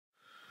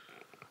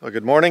Well,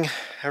 good morning,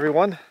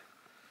 everyone.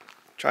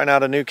 Trying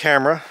out a new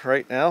camera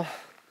right now.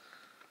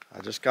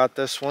 I just got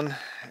this one,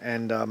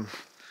 and I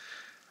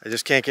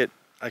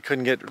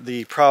couldn't get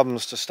the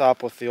problems to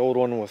stop with the old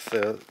one, with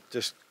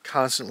just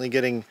constantly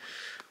getting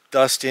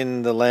dust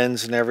in the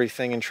lens and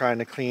everything and trying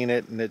to clean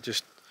it, and it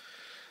just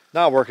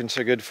not working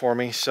so good for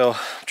me. So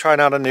trying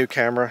out a new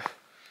camera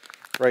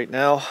right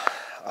now.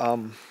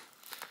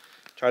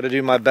 Try to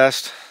do my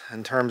best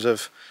in terms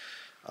of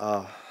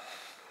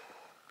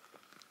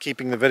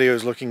keeping the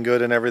videos looking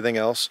good and everything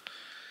else.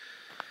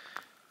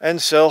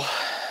 And so,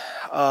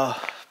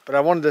 but I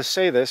wanted to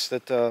say this,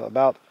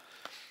 about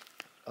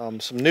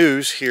some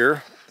news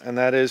here, and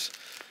that is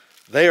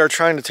they are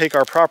trying to take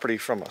our property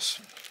from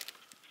us.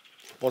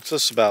 What's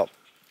this about?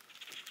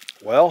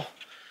 Well,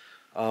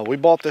 we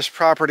bought this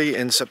property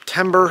in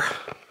September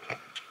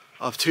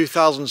of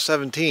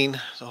 2017.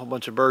 There's a whole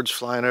bunch of birds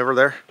flying over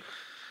there.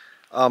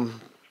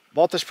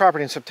 Bought this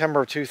property in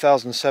September of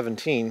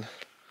 2017,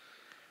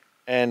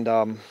 and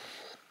got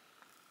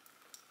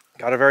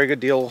a very good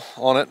deal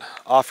on it,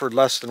 offered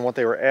less than what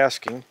they were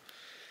asking.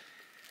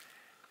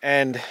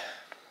 And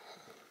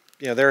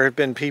you know, there have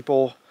been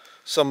people,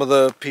 some of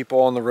the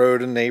people on the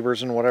road and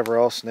neighbors and whatever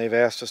else, and they've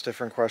asked us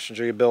different questions.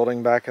 Are you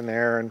building back in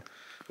there? And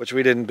which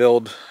we didn't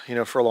build, you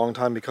know, for a long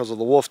time because of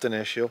the Wolfton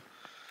issue.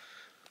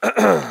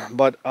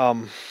 But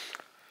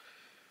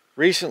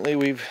recently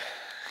we've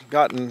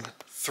gotten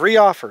 3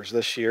 offers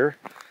this year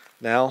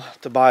now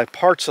to buy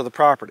parts of the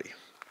property.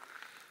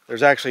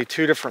 There's actually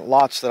 2 different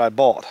lots that I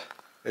bought.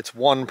 It's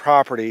one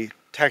property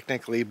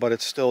technically, but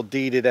it's still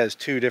deeded as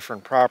 2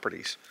 different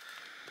properties.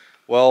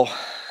 Well,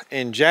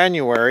 in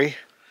January,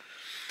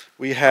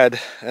 we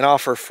had an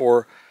offer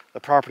for the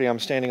property I'm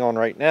standing on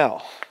right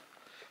now.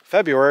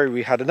 February,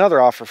 we had another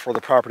offer for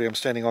the property I'm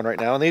standing on right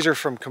now, and these are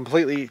from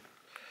completely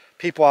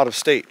people out of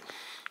state,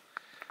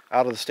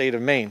 out of the state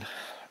of Maine.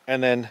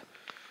 And then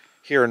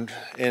here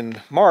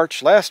in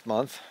March, last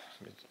month,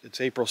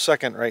 it's April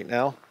 2nd right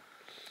now,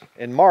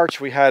 in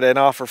March we had an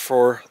offer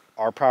for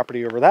our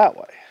property over that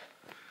way,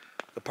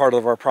 the part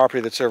of our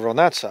property that's over on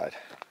that side.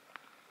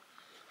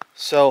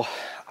 So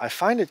I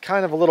find it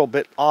kind of a little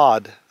bit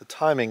odd, the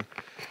timing,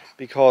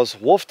 because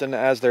Wolfton,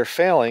 as they're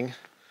failing,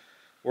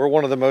 we're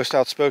one of the most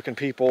outspoken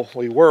people,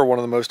 we were one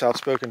of the most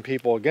outspoken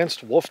people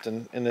against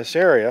Wolfton in this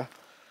area.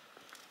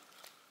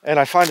 And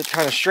I find it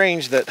kind of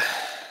strange that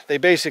they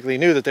basically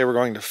knew that they were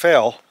going to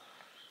fail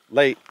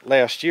late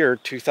last year,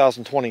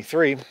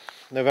 2023,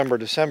 November,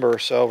 December or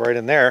so, right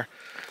in there.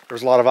 There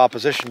was a lot of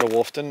opposition to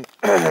Wolfton.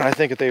 I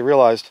think that they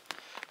realized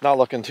not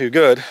looking too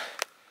good.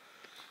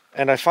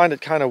 And I find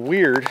it kind of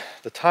weird,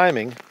 the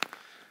timing,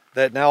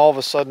 that now all of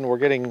a sudden we're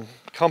getting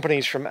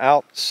companies from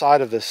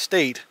outside of the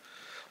state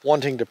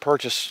wanting to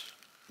purchase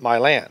my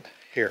land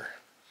here.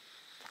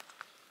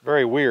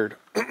 Very weird.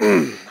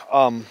 And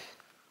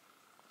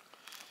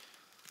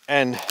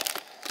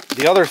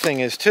the other thing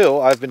is too,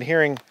 I've been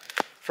hearing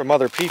from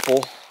other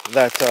people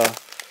that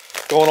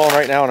going on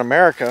right now in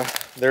America,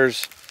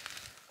 there's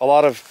a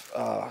lot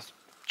of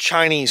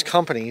Chinese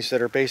companies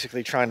that are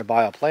basically trying to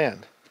buy up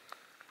land.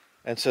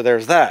 And so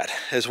there's that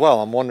as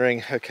well. I'm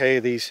wondering, okay,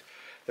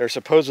 they're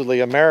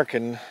supposedly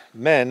American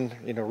men,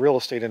 you know, real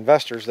estate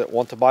investors that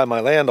want to buy my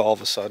land all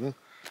of a sudden,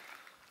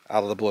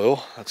 out of the blue.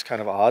 That's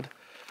kind of odd.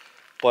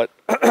 But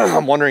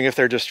I'm wondering if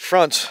they're just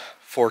fronts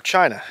for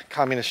China,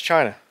 communist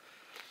China,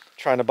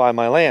 trying to buy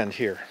my land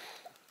here.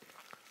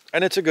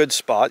 And it's a good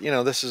spot. You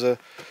know, this is a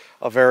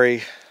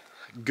very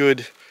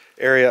good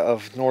area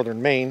of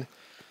northern Maine.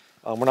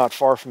 We're not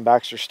far from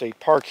Baxter State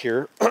Park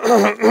here,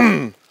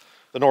 the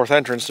north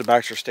entrance to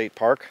Baxter State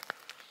Park.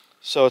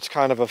 So it's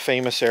kind of a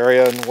famous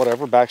area and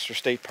whatever. Baxter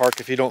State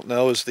Park, if you don't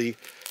know, is the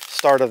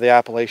start of the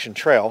Appalachian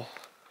Trail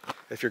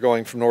if you're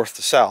going from north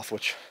to south,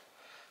 which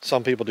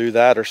some people do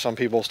that, or some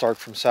people start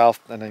from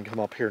south and then come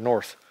up here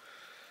north.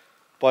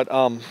 But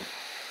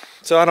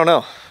so I don't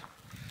know.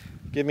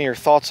 Give me your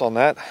thoughts on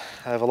that.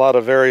 I have a lot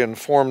of very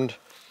informed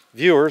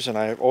viewers, and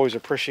I always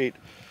appreciate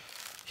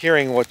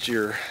hearing what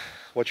your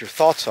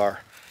thoughts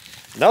are.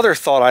 Another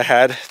thought I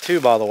had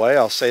too, by the way,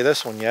 I'll say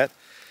this one yet,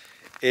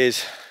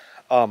 is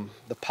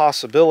the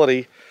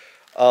possibility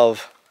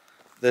of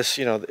this,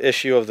 you know, the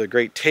issue of the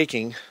great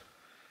taking,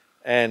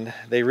 and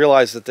they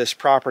realize that this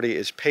property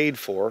is paid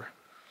for,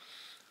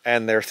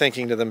 and they're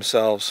thinking to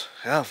themselves,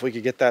 yeah, if we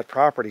could get that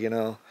property, you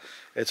know,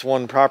 it's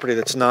one property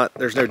that's not,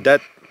 there's no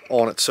debt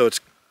on it, so it's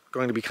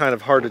going to be kind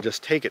of hard to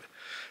just take it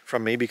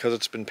from me because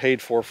it's been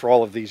paid for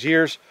all of these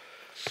years.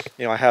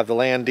 You know, I have the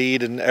land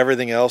deed and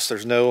everything else.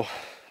 There's no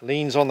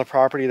liens on the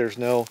property. There's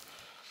no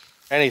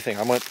anything.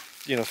 I went,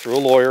 you know, through a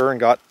lawyer and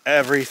got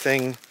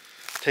everything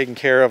taken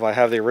care of. I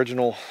have the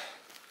original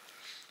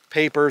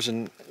papers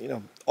and, you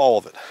know, all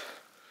of it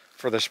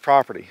for this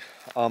property.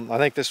 I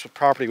think this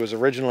property was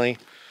originally,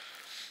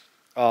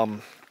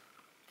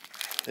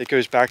 it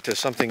goes back to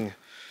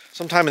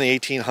sometime in the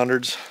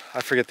 1800s. I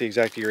forget the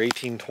exact year,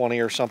 1820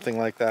 or something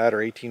like that,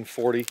 or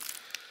 1840.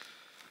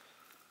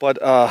 But,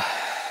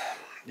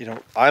 you know,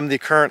 I'm the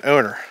current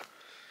owner.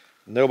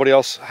 Nobody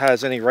else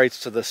has any rights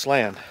to this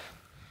land.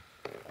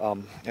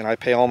 And I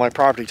pay all my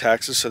property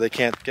taxes, so they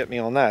can't get me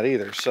on that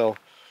either. So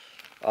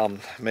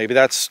maybe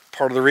that's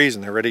part of the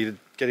reason they're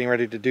getting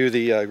ready to do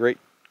the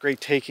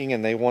great taking,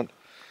 and they want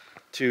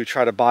to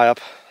try to buy up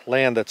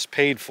land that's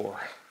paid for.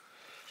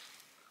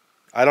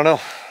 I don't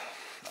know,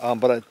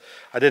 but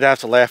I did have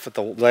to laugh at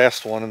the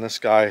last one, and this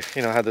guy,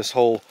 you know, had this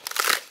whole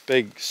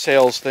big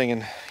sales thing,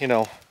 and you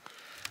know,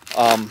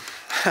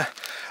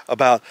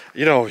 about,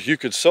 you know, you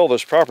could sell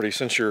this property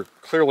since you're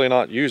clearly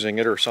not using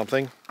it or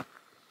something.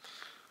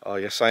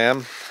 Yes, I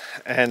am,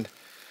 and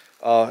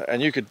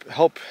you could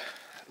help.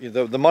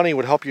 The money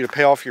would help you to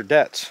pay off your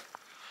debts.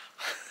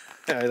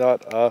 I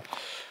thought,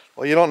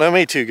 well, you don't know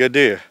me too good, do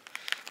you?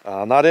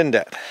 I'm not in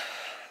debt.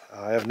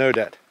 I have no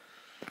debt.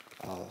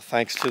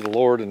 Thanks to the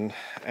Lord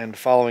and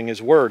following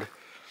His word,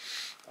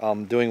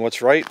 doing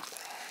what's right,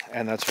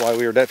 and that's why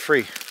we are debt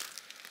free.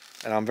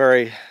 And I'm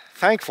very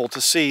thankful to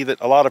see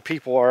that a lot of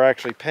people are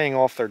actually paying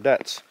off their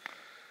debts.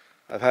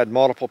 I've had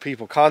multiple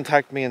people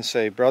contact me and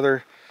say,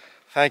 brother,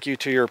 thanks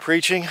to your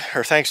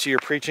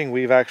preaching,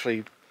 we've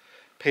actually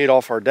paid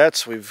off our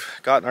debts. We've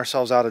gotten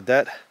ourselves out of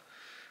debt,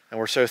 and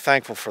we're so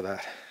thankful for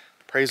that.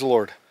 Praise the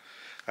Lord.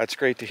 That's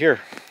great to hear.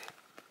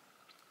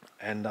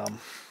 And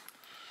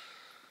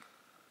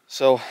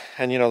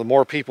you know, the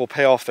more people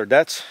pay off their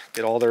debts,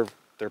 get all their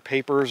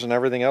papers and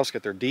everything else,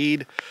 get their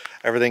deed,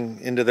 everything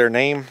into their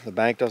name, the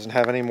bank doesn't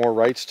have any more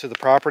rights to the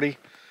property.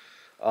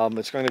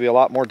 It's going to be a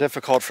lot more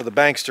difficult for the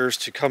banksters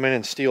to come in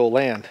and steal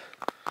land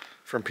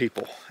from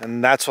people,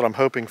 and that's what I'm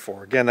hoping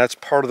for. Again, that's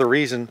part of the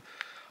reason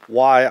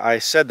why I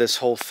said this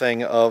whole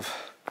thing of,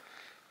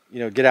 you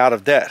know, get out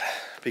of debt,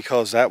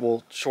 because that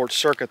will short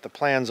circuit the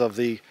plans of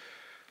the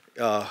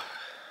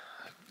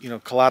you know,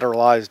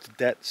 collateralized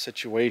debt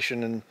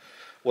situation and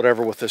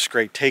whatever with this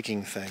great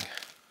taking thing.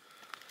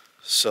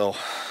 So,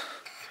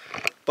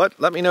 but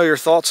let me know your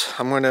thoughts.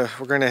 We're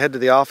going to head to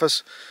the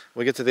office.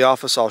 When we get to the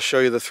office, I'll show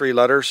you the 3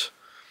 letters.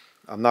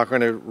 I'm not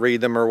going to read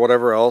them or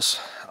whatever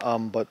else,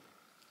 but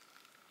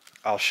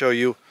I'll show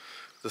you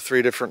the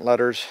 3 different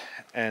letters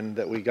and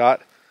that we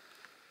got.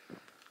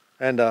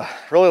 And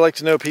really like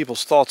to know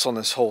people's thoughts on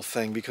this whole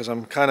thing, because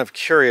I'm kind of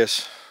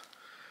curious.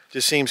 It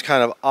just seems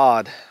kind of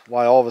odd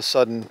why all of a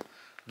sudden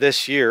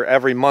this year,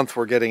 every month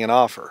we're getting an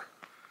offer.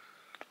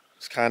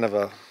 It's kind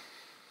of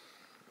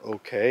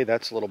okay,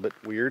 that's a little bit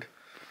weird.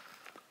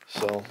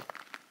 So,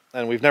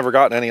 and we've never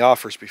gotten any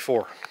offers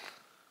before.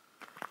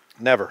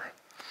 Never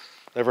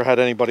had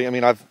anybody. I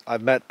mean,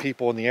 I've met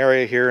people in the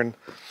area here, and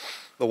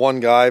the one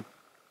guy,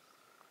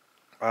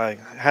 I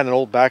had an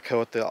old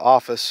backhoe at the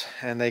office,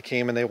 and they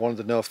came and they wanted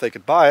to know if they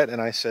could buy it,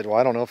 and I said, well,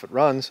 I don't know if it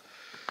runs,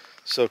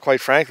 so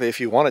quite frankly, if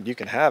you want it, you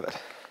can have it,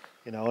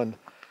 you know. And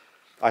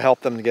I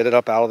helped them to get it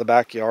up out of the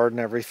backyard and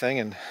everything,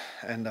 and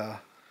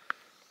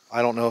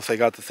I don't know if they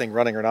got the thing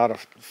running or not. A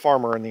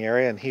farmer in the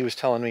area, and he was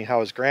telling me how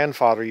his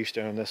grandfather used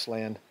to own this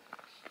land,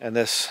 and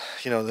this,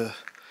 you know,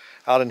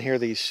 out in here,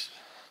 this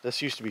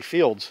used to be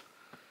fields,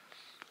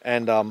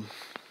 and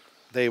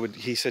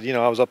he said, you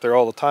know, I was up there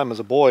all the time as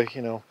a boy,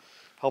 you know,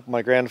 helping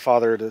my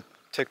grandfather to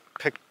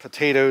pick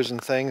potatoes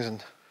and things,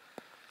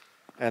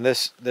 and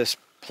this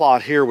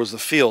plot here was the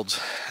fields,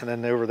 and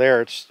then over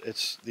there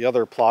it's the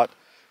other plot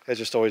has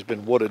just always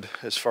been wooded,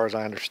 as far as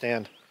I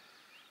understand.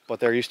 But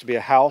there used to be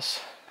a house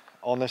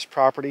on this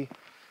property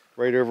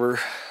right over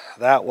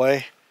that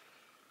way.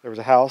 There was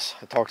a house.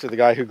 I talked to the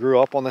guy who grew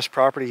up on this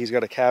property. He's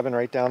got a cabin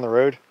right down the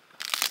road.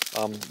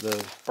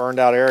 The burned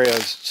out area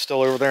is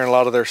still over there, and a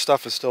lot of their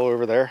stuff is still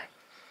over there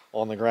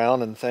on the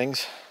ground and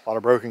things. A lot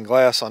of broken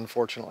glass,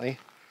 unfortunately,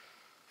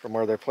 from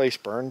where their place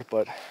burned.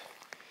 But,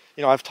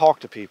 you know, I've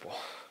talked to people,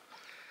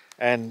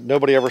 and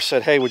nobody ever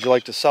said, hey, would you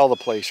like to sell the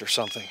place or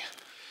something?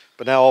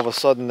 But now all of a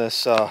sudden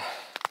this,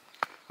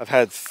 I've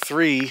had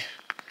 3,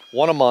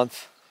 1 a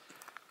month,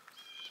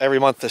 every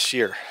month this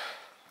year.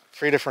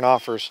 3 different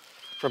offers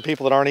from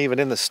people that aren't even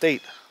in the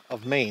state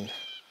of Maine.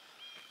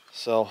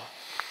 So,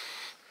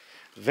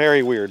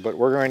 very weird. But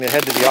we're going to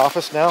head to the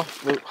office now.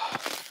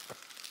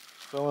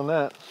 Filling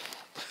that.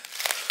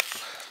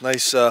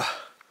 Nice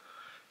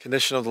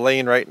condition of the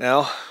lane right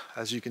now,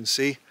 as you can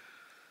see.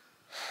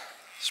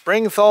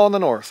 Spring thaw in the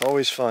north,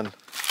 always fun.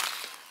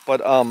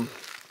 But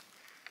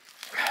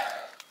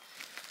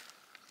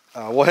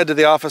we'll head to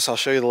the office. I'll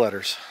show you the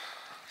letters.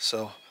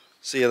 So,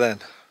 see you then.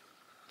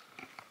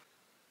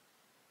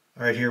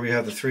 All right, here we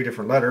have the 3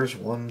 different letters,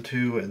 1,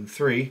 2, and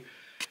 3.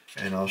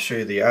 And I'll show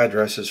you the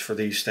addresses for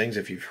these things.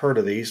 If you've heard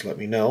of these, let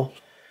me know.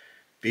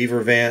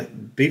 Beaver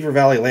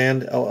Valley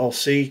Land,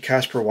 LLC,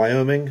 Casper,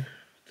 Wyoming.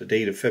 The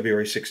date of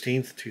February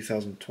 16th,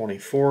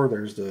 2024.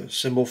 There's the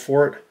symbol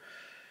for it.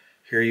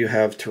 Here you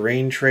have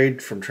Terrain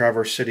Trade from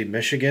Traverse City,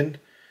 Michigan.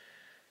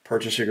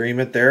 Purchase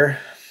agreement there.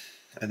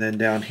 And then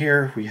down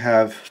here we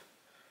have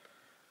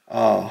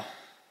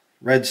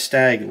Red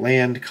Stag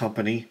Land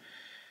Company.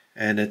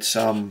 And it's,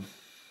 I'll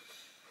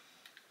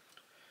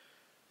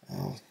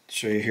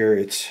show you here,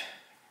 it's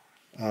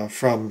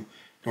from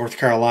North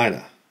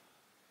Carolina.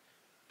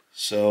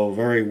 So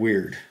very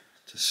weird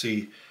to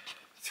see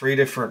 3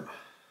 different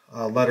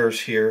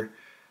letters here,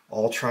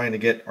 all trying to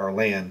get our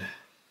land.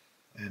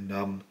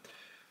 And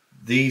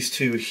these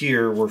two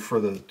here were for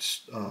the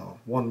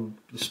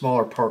the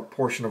smaller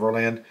portion of our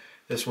land.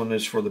 This one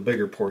is for the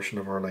bigger portion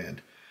of our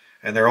land.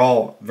 And they're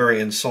all very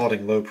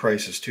insulting low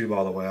prices too,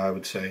 by the way, I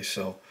would say.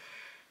 So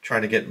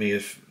trying to get me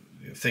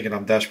thinking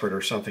I'm desperate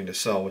or something to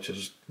sell, which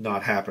is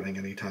not happening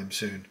anytime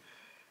soon.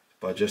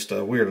 But just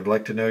weird. I'd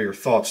like to know your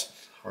thoughts.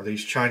 Are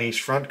these Chinese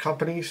front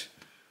companies?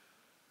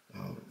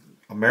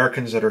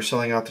 Americans that are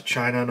selling out to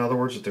China, in other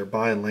words, that they're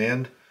buying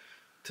land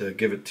to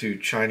give it to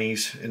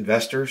Chinese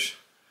investors?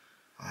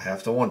 I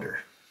have to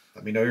wonder.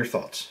 Let me know your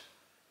thoughts.